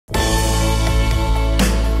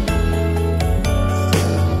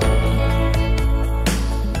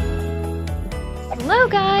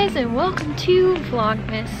guys, and welcome to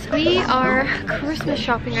Vlogmas. We are Christmas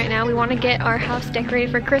shopping right now. We want to get our house decorated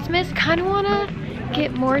for Christmas. Kind of want to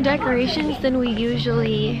get more decorations than we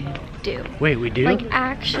usually do. Wait, we do? Like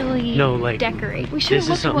actually decorate. We should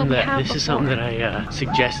look at what we have. This is something that I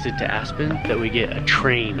suggested to Aspyn, that we get a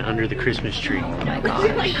train under the Christmas tree. Oh my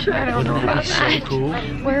gosh, I don't know about that. So cool.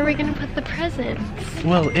 Where are we gonna put the presents?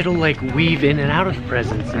 Well, it'll like weave in and out of the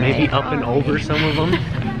presents, maybe up and over some of them.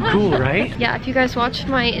 Cool, right? Yeah, if you guys watched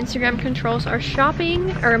my Instagram controls our shopping,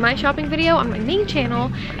 or my shopping video on my main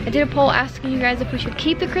channel, I did a poll asking you guys if we should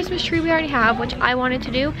keep the Christmas tree we already have, which I wanted to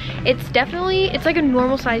do. It's like a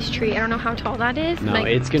normal sized tree. I don't know how tall that is. No, like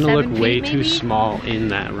it's gonna look way maybe. too small in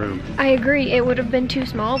that room. I agree, it would have been too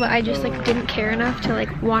small, but I just like didn't care enough to like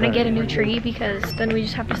want to get a new tree, because then we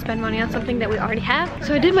just have to spend money on something that we already have.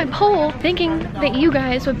 So I did my poll thinking that you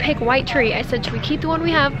guys would pick white tree. I said, should we keep the one we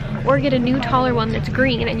have or get a new taller one that's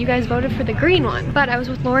green? And you guys voted for the green one. But I was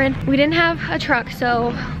with Lauren. We didn't have a truck,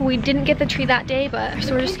 so we didn't get the tree that day,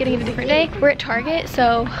 so we're just getting it a different day. We're at Target,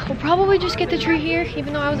 so we'll probably just get the tree here,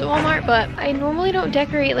 even though I was at Walmart. But I normally don't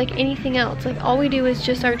decorate like anything else. Like all we do is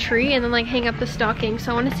just our tree and then like hang up the stocking.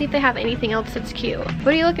 So I want to see if they have anything else that's cute.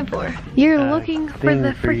 What are you looking for? You're looking for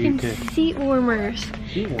the freaking seat warmers.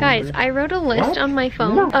 Guys, I wrote a list on my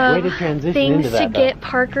phone of things to get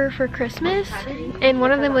Parker for Christmas, and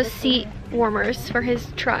one of them was seat warmers for his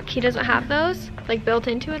truck. He doesn't have those like built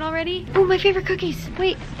into it already. Oh, my favorite cookies.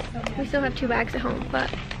 Wait, we still have 2 bags at home, but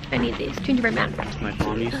I need these. Gingerbread man. My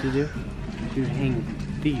mom used to do. She would hang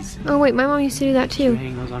these. Oh wait, my mom used to do that too.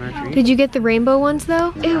 Hang those on her tree. Did you get the rainbow ones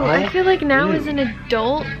though? Ew, I feel like now as an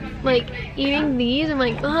adult, like eating these, I'm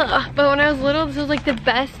like, ugh. But when I was little, this was like the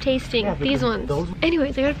best tasting. Yeah, these ones.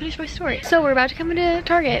 Anyways, I gotta finish my story. So we're about to come into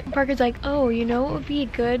Target. Parker's like, oh, you know what would be a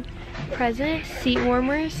good present? Seat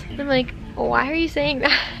warmers. I'm like, why are you saying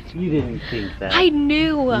that? You didn't think that. I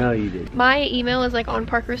knew. No, you didn't. My email is like on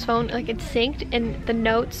Parker's phone, like it's synced, and the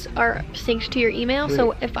notes are synced to your email. Wait.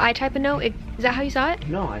 So if I type a note, is that how you saw it?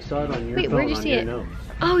 No, I saw it on your phone. Wait, where'd you see it? Notes.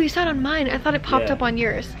 Oh, you saw it on mine. I thought it popped up on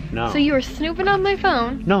yours. No. So you were snooping on my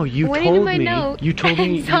phone. No, you told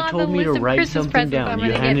me to write something down.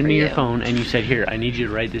 You handed me your phone and you said, here, I need you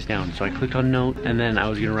to write this down. So I clicked on note, and then I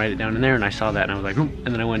was gonna write it down in there, and I saw that and I was like, ooh,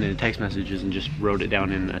 and then I went into text messages and just wrote it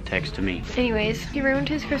down in a text to me. Anyways, he ruined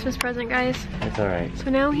his Christmas present, guys. That's alright.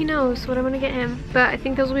 So now he knows what I'm gonna get him. But I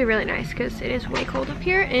think those will be really nice because it is way cold up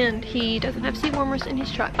here and he doesn't have seat warmers in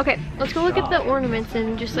his truck. Okay, let's go look at the ornaments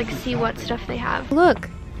and just like see what stuff they have. Look.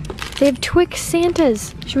 They have Twix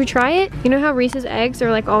Santas. Should we try it? You know how Reese's eggs are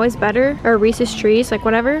like always better? Or Reese's trees, like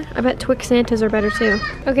whatever? I bet Twix Santas are better too.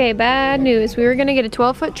 Okay, bad news. We were gonna get a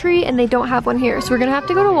 12-foot tree and they don't have one here. So we're gonna have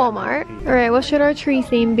to go to Walmart. All right, what should our tree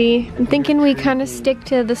theme be? I'm thinking we kind of stick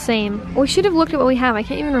to the same. We should have looked at what we have. I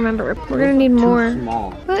can't even remember. We're gonna need more.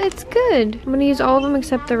 Small. But it's good. I'm gonna use all of them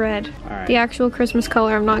except the red. Right. The actual Christmas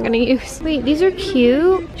color I'm not gonna use. Wait, these are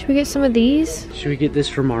cute. Should we get some of these? Should we get this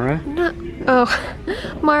for Mara? No. Oh,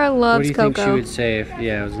 Mara loves What do you Coco. think she would say if,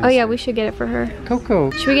 yeah, I was gonna Oh yeah, say. we should get it for her. Coco.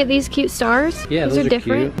 Should we get these cute stars? Yeah, these those are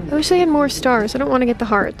different. cute. I wish they had more stars. I don't want to get the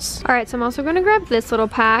hearts. All right, so I'm also gonna grab this little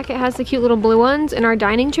pack. It has the cute little blue ones, and our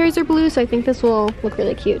dining chairs are blue, so I think this will look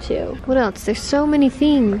really cute too. What else? There's so many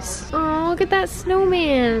things. Oh, look at that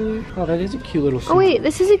snowman. Oh, that is a cute little Oh wait,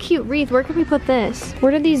 this is a cute wreath. Where can we put this?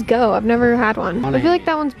 Where did these go? I've never had one. I feel like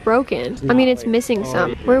that one's broken. I mean, it's missing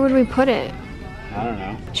some. Where would we put it? I don't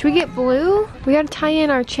know. Should we get blue? We gotta tie in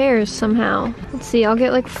our chairs somehow. Let's see, I'll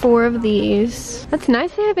get like 4 of these. That's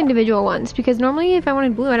nice they have individual ones, because normally if I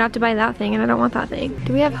wanted blue, I'd have to buy that thing, and I don't want that thing.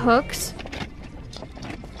 Do we have hooks?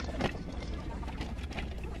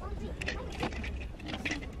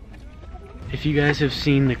 If you guys have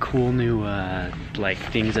seen the cool new like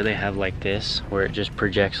things that they have like this, where it just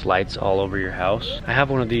projects lights all over your house. I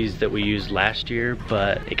have one of these that we used last year,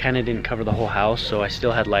 but it kind of didn't cover the whole house, so I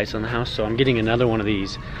still had lights on the house. So I'm getting another one of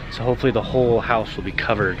these, so hopefully the whole house will be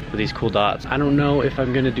covered with these cool dots. I don't know if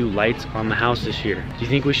I'm gonna do lights on the house this year. Do you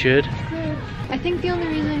think we should? I think the only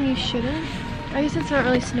reason you shouldn't, I guess it's not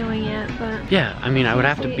really snowing yet, but yeah, I mean, I would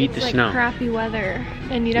have to beat the snow. It's like crappy weather,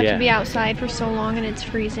 and you'd have to be outside for so long and it's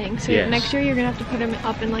freezing. So next year you're gonna have to put them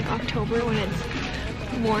up in like October when it's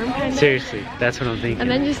warm, kind of. Seriously, that's what I'm thinking. And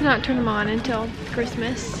then just not turn them on until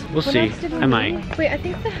Christmas. We'll see. I might. Wait, I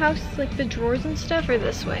think the house, like the drawers and stuff, are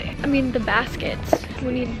this way. I mean, the baskets.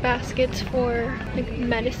 We need baskets for like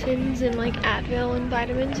medicines and like Advil and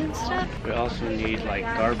vitamins and stuff. We also need like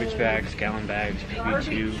garbage bags, gallon bags,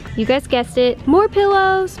 PB2. You guys guessed it, more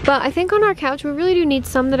pillows. But I think on our couch we really do need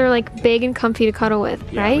some that are like big and comfy to cuddle with,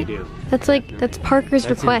 right? Yeah, we do. That's Parker's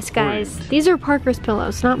request, important. guys. These are Parker's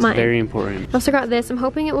pillows, not mine. Very important. I also got this. I'm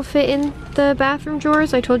hoping it will fit in the bathroom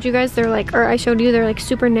drawers. I told you guys they're like, or I showed you they're like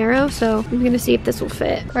super narrow, so I'm gonna see if this will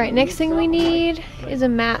fit. All right, next thing we need is a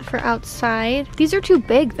mat for outside. These are too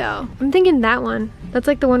big though. I'm thinking that one. That's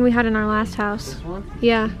like the one we had in our last house. This one?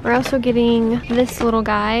 Yeah. We're also getting this little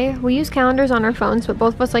guy. We use calendars on our phones, but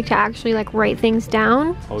both of us like to actually like write things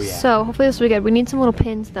down. Oh yeah. So hopefully this will be good. We need some little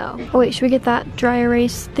pins though. Oh wait, should we get that dry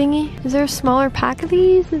erase thingy? Is there a smaller pack of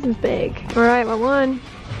these? This is big. All right, what one?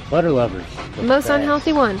 Butter lovers. The most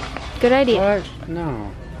unhealthy one. Good idea. What?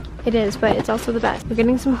 No. It is, but it's also the best. We're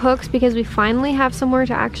getting some hooks because we finally have somewhere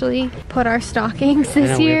to actually put our stockings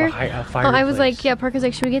this year. I was like, yeah, Parker's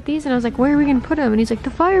like, should we get these? And I was like, where are we gonna put them? And he's like,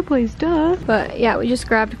 the fireplace, duh. But yeah, we just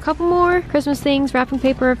grabbed a couple more Christmas things, wrapping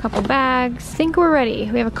paper, a couple bags. Think we're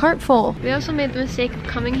ready. We have a cart full. We also made the mistake of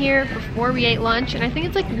coming here before we ate lunch, and I think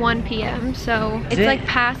it's like 1 p.m. So it's like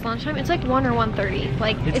past lunchtime. It's like 1 or 1:30.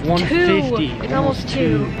 Like it's 2. It's almost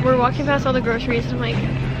 2. We're walking past all the groceries and I'm like,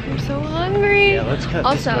 I'm so hungry. Yeah, let's cut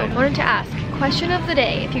Also, this way. I wanted to ask, question of the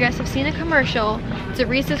day. If you guys have seen the commercial, it's a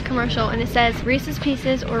Reese's commercial and it says Reese's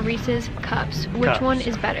Pieces or Reese's Cups. Which one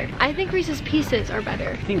is better? I think Reese's Pieces are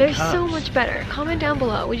better. They're so much better. Comment down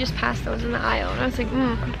below. We just passed those in the aisle and I was like,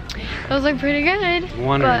 those look pretty good.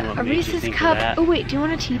 But a Reese's Cup, oh wait, do you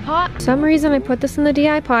want a teapot? For some reason I put this in the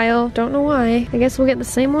DI pile. Don't know why. I guess we'll get the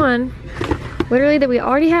same one. Literally that we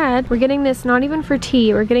already had. We're getting this not even for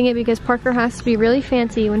tea. We're getting it because Parker has to be really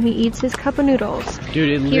fancy when he eats his cup of noodles. Dude,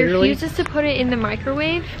 it literally... He refuses to put it in the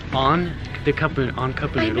microwave. On the cup of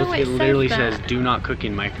noodles, it literally says, do not cook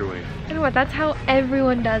in microwave. You know what, that's how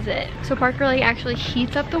everyone does it. So Parker like actually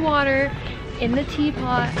heats up the water in the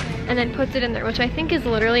teapot and then puts it in there, which I think is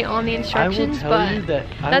literally on the instructions, but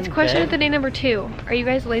that's question of the day number 2. Are you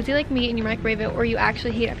guys lazy like me and you microwave it, or you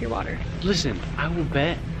actually heat up your water? Listen, I will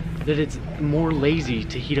bet that it's more lazy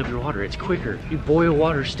to heat up your water. It's quicker. You boil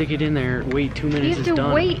water, stick it in there, wait 2 minutes, it's done. You have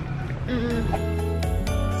to wait.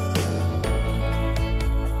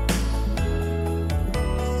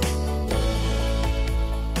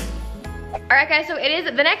 Alright guys, so it is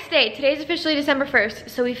the next day. Today's officially December 1st.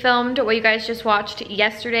 So we filmed what you guys just watched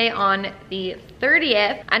yesterday on the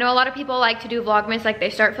 30th. I know a lot of people like to do Vlogmas, like they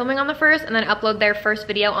start filming on the 1st and then upload their first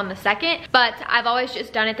video on the 2nd. But I've always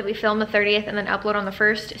just done it that we film the 30th and then upload on the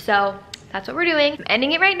 1st. So that's what we're doing. I'm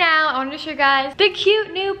ending it right now. I wanted to show you guys the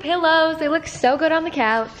cute new pillows. They look so good on the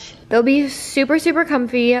couch. They'll be super, super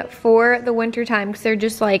comfy for the winter time because they're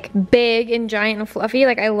just like big and giant and fluffy.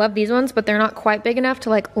 Like I love these ones, but they're not quite big enough to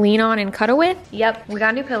like lean on and cuddle with. Yep, we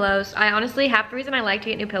got new pillows. I honestly, half the reason I like to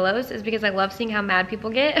get new pillows is because I love seeing how mad people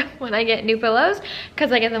get when I get new pillows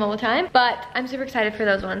because I get them all the time. But I'm super excited for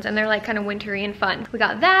those ones and they're like kind of wintry and fun. We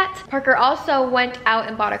got that. Parker also went out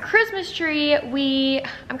and bought a Christmas tree.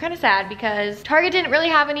 I'm kind of sad because Target didn't really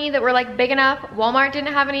have any that were like big enough. Walmart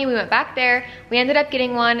didn't have any. We went back there. We ended up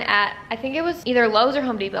getting one at, I think it was either Lowe's or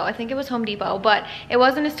Home Depot. I think it was Home Depot, but it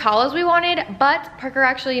wasn't as tall as we wanted. But Parker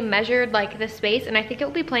actually measured like the space and I think it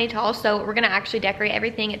will be plenty tall. So we're gonna actually decorate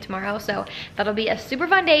everything tomorrow. So that'll be a super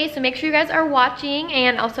fun day. So make sure you guys are watching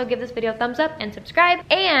and also give this video a thumbs up and subscribe.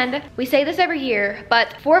 And we say this every year,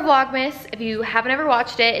 but for Vlogmas, if you haven't ever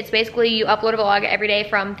watched it, it's basically you upload a vlog every day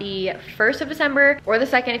from the 1st of December or the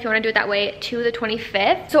 2nd if you wanna do it that way to the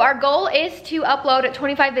 25th. So our goal is to upload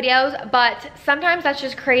 25 videos, but sometimes that's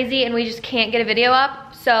just crazy and we just can't get a video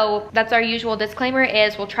up. So that's our usual disclaimer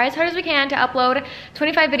is we'll try as hard as we can to upload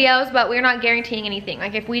 25 videos, but we're not guaranteeing anything.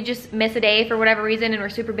 Like if we just miss a day for whatever reason and we're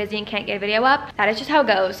super busy and can't get a video up, that is just how it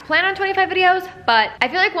goes. Plan on 25 videos, but I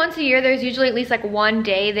feel like once a year there's usually at least like 1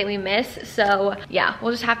 day that we miss. So yeah,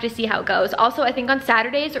 we'll just have to see how it goes. Also, I think on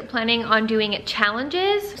Saturdays we're planning on doing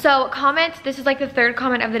challenges. So comment, this is like the 3rd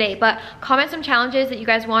comment of the day, but comment some challenges that you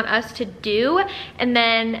guys want us to do. And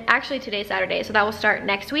then actually today's Saturday, so that will start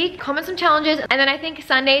next week. Comment some challenges, and then I think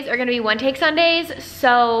Sundays are gonna be one take Sundays.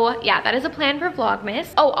 So yeah, that is a plan for Vlogmas.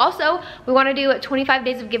 Oh, also, we wanna do 25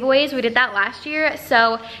 days of giveaways. We did that last year.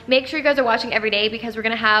 So make sure you guys are watching every day because we're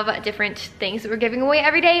gonna have different things that we're giving away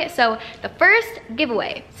every day. So the first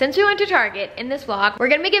giveaway, since we went to Target in this vlog, we're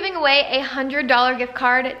gonna be giving away a $100 gift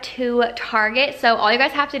card to Target. So all you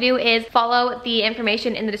guys have to do is follow the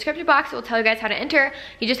information in the description box. It will tell you guys how to enter.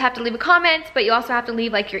 You just have to leave a comment, but you also have to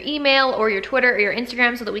leave like your email or your Twitter or your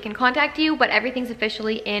Instagram so that we can contact you, but everything's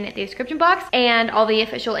officially in the description box and all the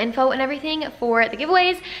official info and everything for the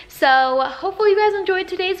giveaways. So hopefully you guys enjoyed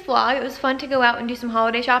today's vlog. It was fun to go out and do some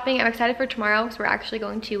holiday shopping. I'm excited for tomorrow because we're actually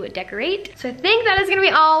going to decorate. So I think that is gonna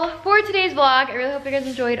be all for today's vlog. I really hope you guys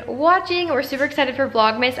enjoyed watching. We're super excited for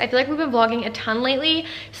Vlogmas. I feel like we've been vlogging a ton lately,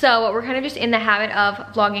 so we're kind of just in the habit of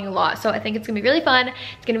vlogging a lot. So I think it's gonna be really fun.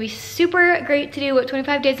 It's gonna be super great to do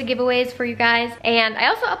 25 days of giveaways for you guys. And I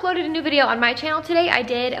also uploaded a new video on my channel today. I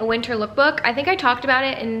did a winter lookbook. I think I talked about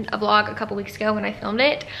it in a vlog a couple weeks ago when I filmed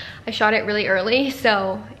it. I shot it really early,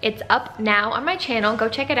 so it's up now on my channel. Go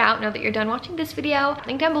check it out now that you're done watching this video.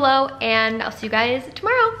 Link down below, and I'll see you guys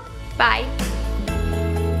tomorrow. Bye.